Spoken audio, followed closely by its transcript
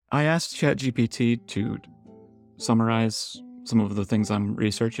I asked ChatGPT to summarize some of the things I'm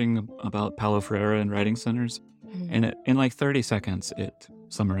researching about Paulo Freire and writing centers, Mhm. and in like 30 seconds, it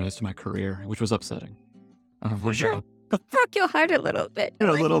summarized my career, which was upsetting. For sure. Broke your heart a little bit. A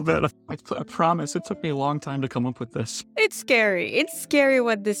little bit. I promise it took me a long time to come up with this. It's scary. It's scary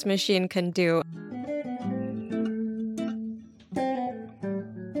what this machine can do.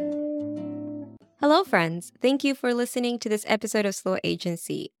 Hello, friends. Thank you for listening to this episode of Slow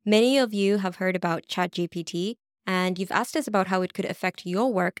Agency. Many of you have heard about ChatGPT, and you've asked us about how it could affect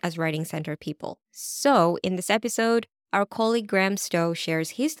your work as writing center people. So, in this episode, our colleague Graham Stowe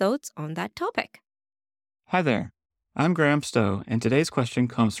shares his thoughts on that topic. Hi there. I'm Graham Stowe, and today's question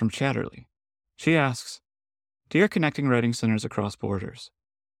comes from Chatterley. She asks, Dear Connecting Writing Centers Across Borders,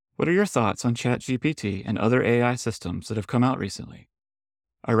 what are your thoughts on ChatGPT and other AI systems that have come out recently?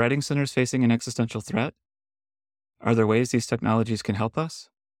 Are writing centers facing an existential threat? Are there ways these technologies can help us?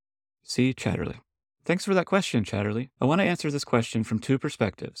 See Chatterley. Thanks for that question, Chatterley. I want to answer this question from two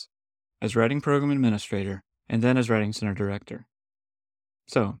perspectives, as writing program administrator and then as writing center director.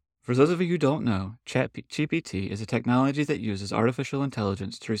 So, for those of you who don't know, ChatGPT is a technology that uses artificial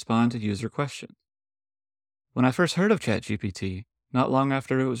intelligence to respond to user questions. When I first heard of ChatGPT, not long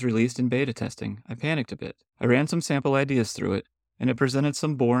after it was released in beta testing, I panicked a bit. I ran some sample ideas through it, and it presented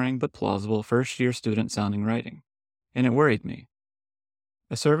some boring but plausible first-year student-sounding writing, and it worried me.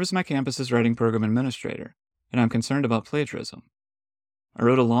 I serve as my campus's writing program administrator, and I'm concerned about plagiarism. I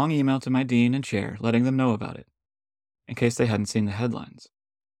wrote a long email to my dean and chair letting them know about it, in case they hadn't seen the headlines.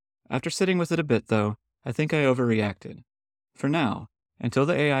 After sitting with it a bit, though, I think I overreacted. For now, until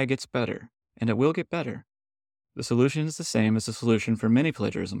the AI gets better, and it will get better, the solution is the same as the solution for many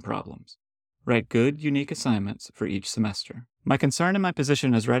plagiarism problems. Write good, unique assignments for each semester. My concern in my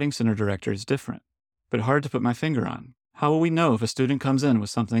position as writing center director is different, but hard to put my finger on. How will we know if a student comes in with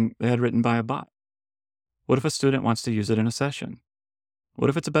something they had written by a bot? What if a student wants to use it in a session? What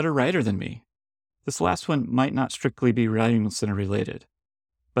if it's a better writer than me? This last one might not strictly be writing center related,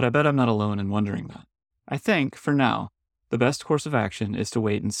 but I bet I'm not alone in wondering that. I think, for now, the best course of action is to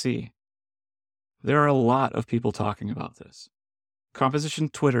wait and see. There are a lot of people talking about this. Composition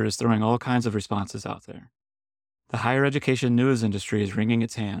Twitter is throwing all kinds of responses out there. The higher education news industry is wringing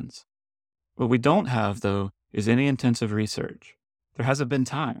its hands. What we don't have, though, is any intensive research. There hasn't been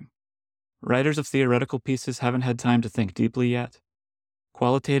time. Writers of theoretical pieces haven't had time to think deeply yet.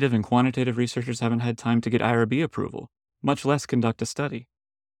 Qualitative and quantitative researchers haven't had time to get IRB approval, much less conduct a study.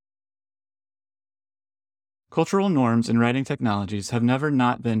 Cultural norms in writing technologies have never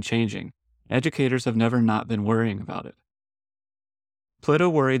not been changing. Educators have never not been worrying about it. Plato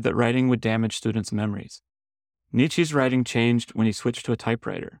worried that writing would damage students' memories. Nietzsche's writing changed when he switched to a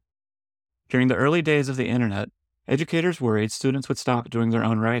typewriter. During the early days of the internet, educators worried students would stop doing their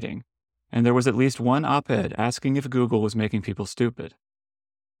own writing, and there was at least one op-ed asking if Google was making people stupid.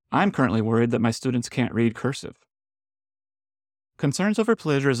 I'm currently worried that my students can't read cursive. Concerns over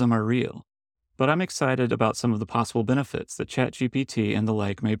plagiarism are real, but I'm excited about some of the possible benefits that ChatGPT and the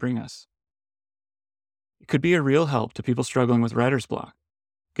like may bring us. It could be a real help to people struggling with writer's block,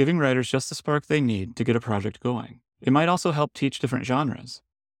 giving writers just the spark they need to get a project going. It might also help teach different genres.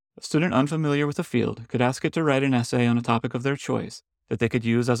 A student unfamiliar with a field could ask it to write an essay on a topic of their choice that they could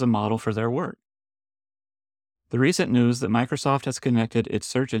use as a model for their work. The recent news that Microsoft has connected its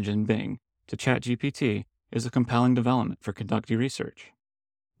search engine Bing to ChatGPT is a compelling development for conducting research.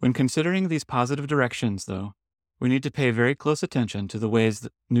 When considering these positive directions, though, we need to pay very close attention to the ways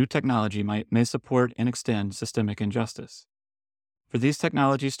that new technology may support and extend systemic injustice. For these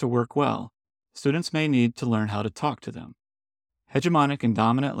technologies to work well, students may need to learn how to talk to them. Hegemonic and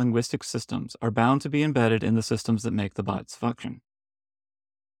dominant linguistic systems are bound to be embedded in the systems that make the bots function.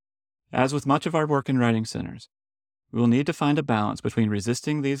 As with much of our work in writing centers, we will need to find a balance between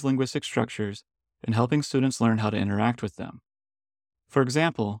resisting these linguistic structures and helping students learn how to interact with them. For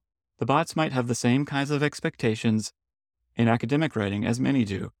example, the bots might have the same kinds of expectations in academic writing as many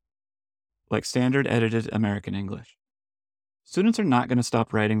do, like standard edited American English. Students are not going to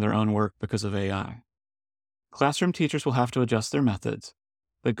stop writing their own work because of AI. Classroom teachers will have to adjust their methods,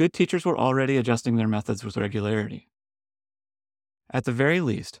 but good teachers were already adjusting their methods with regularity. At the very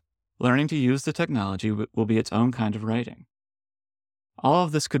least, learning to use the technology will be its own kind of writing. All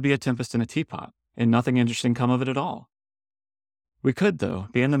of this could be a tempest in a teapot, and nothing interesting come of it at all. We could, though,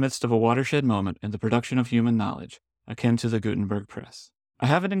 be in the midst of a watershed moment in the production of human knowledge, akin to the Gutenberg Press. I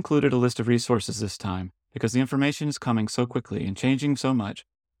haven't included a list of resources this time because the information is coming so quickly and changing so much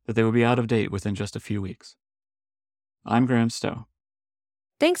that they will be out of date within just a few weeks. I'm Graham Stowe.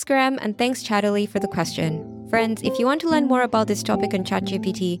 Thanks, Graham, and thanks, Chatterley, for the question. Friends, if you want to learn more about this topic on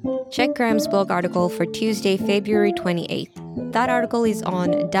ChatGPT, check Graham's blog article for Tuesday, February 28th. That article is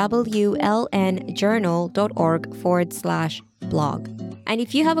on wlnjournal.org/blog. And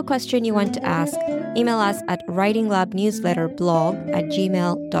if you have a question you want to ask, email us at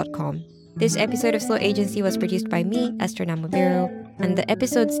writinglabnewsletterblog@gmail.com. This episode of Slow Agency was produced by me, Esther Namubiro, and the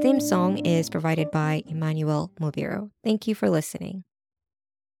episode's theme song is provided by Emmanuel Mobiro. Thank you for listening.